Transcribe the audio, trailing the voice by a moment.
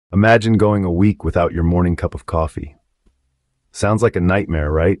Imagine going a week without your morning cup of coffee. Sounds like a nightmare,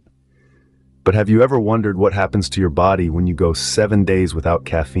 right? But have you ever wondered what happens to your body when you go 7 days without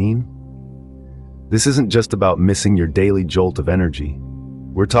caffeine? This isn't just about missing your daily jolt of energy.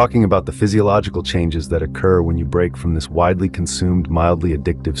 We're talking about the physiological changes that occur when you break from this widely consumed, mildly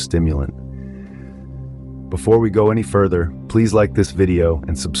addictive stimulant. Before we go any further, please like this video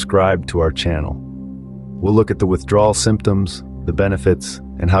and subscribe to our channel. We'll look at the withdrawal symptoms, the benefits,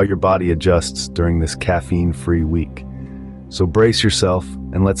 and how your body adjusts during this caffeine-free week. So brace yourself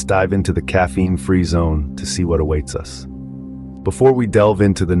and let's dive into the caffeine-free zone to see what awaits us. Before we delve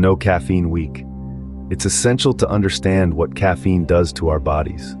into the no caffeine week, it's essential to understand what caffeine does to our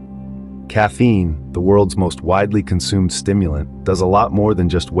bodies. Caffeine, the world's most widely consumed stimulant, does a lot more than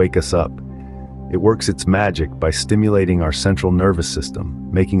just wake us up. It works its magic by stimulating our central nervous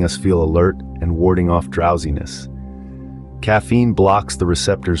system, making us feel alert and warding off drowsiness. Caffeine blocks the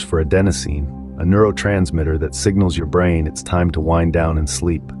receptors for adenosine, a neurotransmitter that signals your brain it's time to wind down and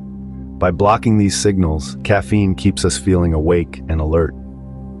sleep. By blocking these signals, caffeine keeps us feeling awake and alert.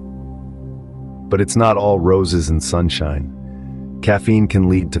 But it's not all roses and sunshine. Caffeine can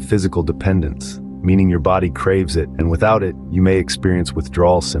lead to physical dependence, meaning your body craves it, and without it, you may experience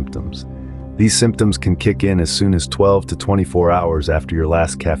withdrawal symptoms. These symptoms can kick in as soon as 12 to 24 hours after your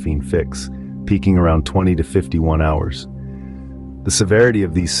last caffeine fix, peaking around 20 to 51 hours. The severity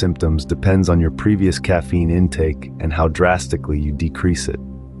of these symptoms depends on your previous caffeine intake and how drastically you decrease it.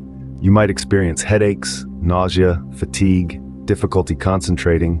 You might experience headaches, nausea, fatigue, difficulty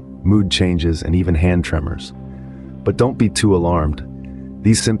concentrating, mood changes, and even hand tremors. But don't be too alarmed.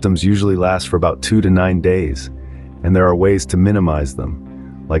 These symptoms usually last for about 2 to 9 days, and there are ways to minimize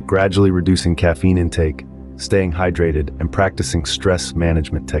them, like gradually reducing caffeine intake, staying hydrated, and practicing stress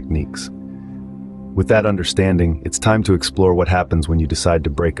management techniques. With that understanding, it's time to explore what happens when you decide to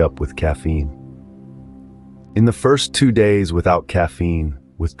break up with caffeine. In the first 2 days without caffeine,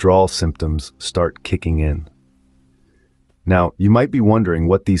 withdrawal symptoms start kicking in. Now, you might be wondering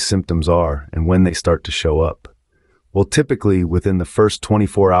what these symptoms are and when they start to show up. Well, typically, within the first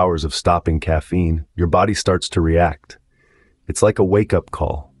 24 hours of stopping caffeine, your body starts to react. It's like a wake-up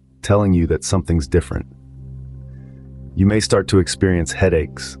call, telling you that something's different. You may start to experience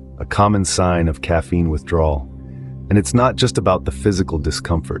headaches, a common sign of caffeine withdrawal. And it's not just about the physical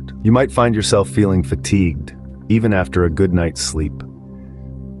discomfort. You might find yourself feeling fatigued, even after a good night's sleep.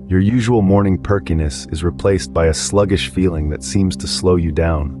 Your usual morning perkiness is replaced by a sluggish feeling that seems to slow you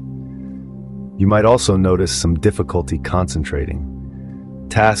down. You might also notice some difficulty concentrating.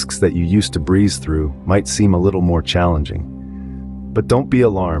 Tasks that you used to breeze through might seem a little more challenging. But don't be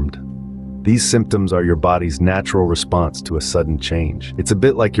alarmed. These symptoms are your body's natural response to a sudden change. It's a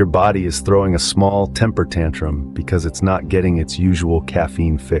bit like your body is throwing a small temper tantrum because it's not getting its usual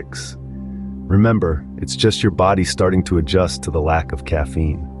caffeine fix. Remember, it's just your body starting to adjust to the lack of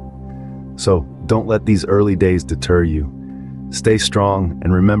caffeine. So, don't let these early days deter you. Stay strong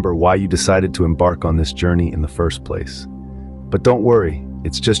and remember why you decided to embark on this journey in the first place. But don't worry,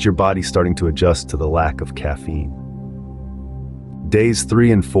 it's just your body starting to adjust to the lack of caffeine. Days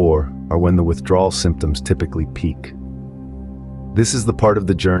 3 and 4 are when the withdrawal symptoms typically peak. This is the part of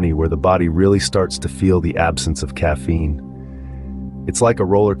the journey where the body really starts to feel the absence of caffeine. It's like a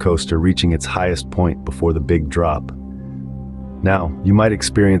roller coaster reaching its highest point before the big drop. Now, you might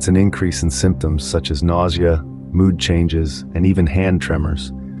experience an increase in symptoms such as nausea, mood changes, and even hand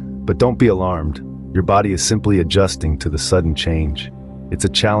tremors. But don't be alarmed. Your body is simply adjusting to the sudden change. It's a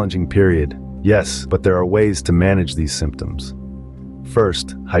challenging period, yes, but there are ways to manage these symptoms.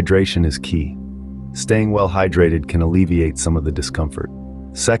 First, hydration is key. Staying well hydrated can alleviate some of the discomfort.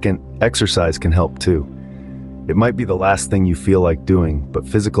 Second, exercise can help too. It might be the last thing you feel like doing, but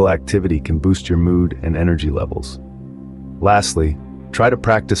physical activity can boost your mood and energy levels. Lastly, try to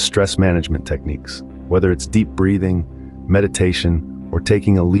practice stress management techniques. Whether it's deep breathing, meditation, or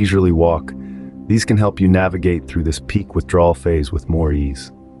taking a leisurely walk, these can help you navigate through this peak withdrawal phase with more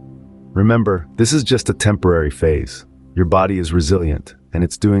ease. Remember, this is just a temporary phase. Your body is resilient, and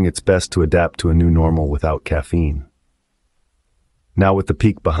it's doing its best to adapt to a new normal without caffeine. Now with the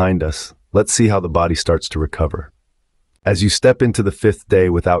peak behind us, let's see how the body starts to recover. As you step into the 5th day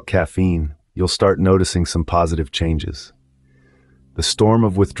without caffeine, you'll start noticing some positive changes. The storm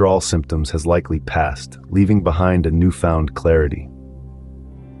of withdrawal symptoms has likely passed, leaving behind a newfound clarity.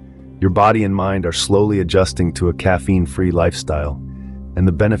 Your body and mind are slowly adjusting to a caffeine-free lifestyle, and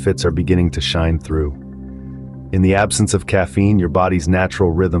the benefits are beginning to shine through. In the absence of caffeine, your body's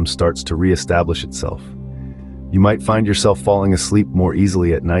natural rhythm starts to re-establish itself. You might find yourself falling asleep more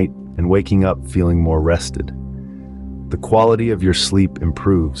easily at night and waking up feeling more rested. the quality of your sleep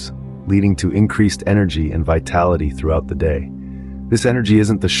improves, leading to increased energy and vitality throughout the day. This energy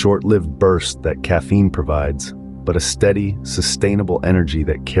isn't the short-lived burst that caffeine provides, but a steady, sustainable energy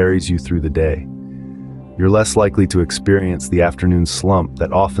that carries you through the day. You're less likely to experience the afternoon slump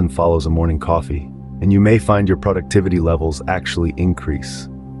that often follows a morning coffee, and you may find your productivity levels actually increase.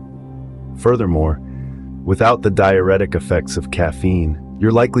 Furthermore, without the diuretic effects of caffeine,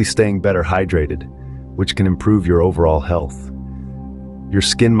 you're likely staying better hydrated, which can improve your overall health. Your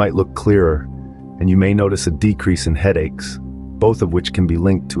skin might look clearer, and you may notice a decrease in headaches, both of which can be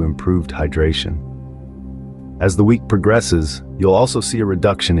linked to improved hydration. As the week progresses, you'll also see a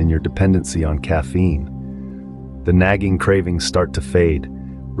reduction in your dependency on caffeine. The nagging cravings start to fade,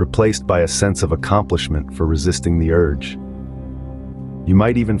 replaced by a sense of accomplishment for resisting the urge. You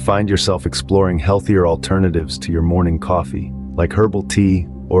might even find yourself exploring healthier alternatives to your morning coffee, like herbal tea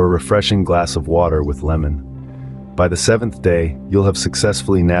or a refreshing glass of water with lemon. By the 7th day, you'll have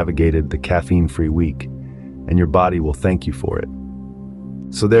successfully navigated the caffeine-free week, and your body will thank you for it.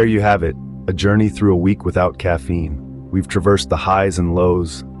 So there you have it, a journey through a week without caffeine. We've traversed the highs and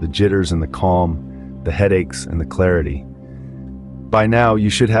lows, the jitters and the calm, the headaches and the clarity. By now, you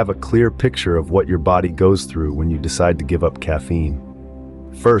should have a clear picture of what your body goes through when you decide to give up caffeine.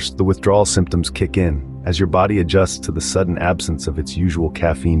 First, the withdrawal symptoms kick in, as your body adjusts to the sudden absence of its usual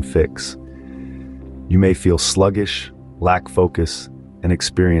caffeine fix. You may feel sluggish, lack focus, and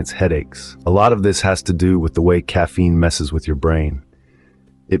experience headaches. A lot of this has to do with the way caffeine messes with your brain.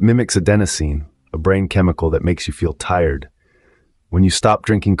 It mimics adenosine, a brain chemical that makes you feel tired. When you stop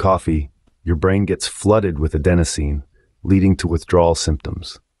drinking coffee, your brain gets flooded with adenosine, leading to withdrawal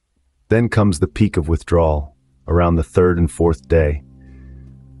symptoms. Then comes the peak of withdrawal, around the 3rd and 4th day.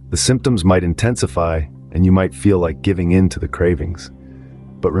 The symptoms might intensify, and you might feel like giving in to the cravings.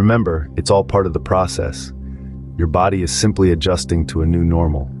 But remember, it's all part of the process. Your body is simply adjusting to a new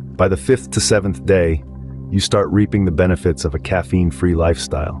normal. By the 5th to 7th day, you start reaping the benefits of a caffeine-free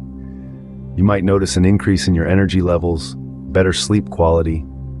lifestyle. You might notice an increase in your energy levels, better sleep quality,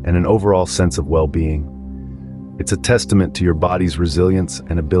 and an overall sense of well-being. It's a testament to your body's resilience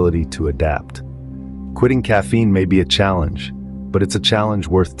and ability to adapt. Quitting caffeine may be a challenge, but it's a challenge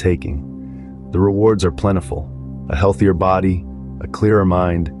worth taking. The rewards are plentiful: a healthier body, a clearer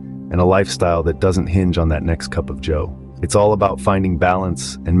mind, and a lifestyle that doesn't hinge on that next cup of joe. It's all about finding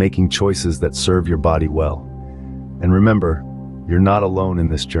balance and making choices that serve your body well. And remember, you're not alone in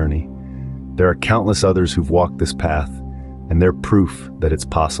this journey. There are countless others who've walked this path, and they're proof that it's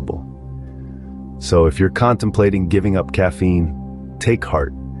possible. So if you're contemplating giving up caffeine, take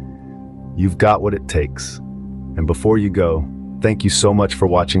heart. You've got what it takes. And before you go, thank you so much for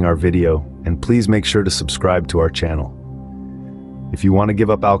watching our video, and please make sure to subscribe to our channel. If you want to give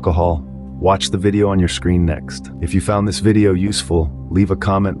up alcohol, watch the video on your screen next. If you found this video useful, leave a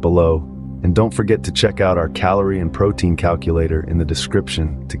comment below, and don't forget to check out our calorie and protein calculator in the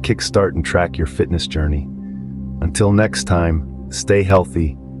description to kickstart and track your fitness journey. Until next time, stay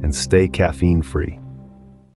healthy and stay caffeine-free.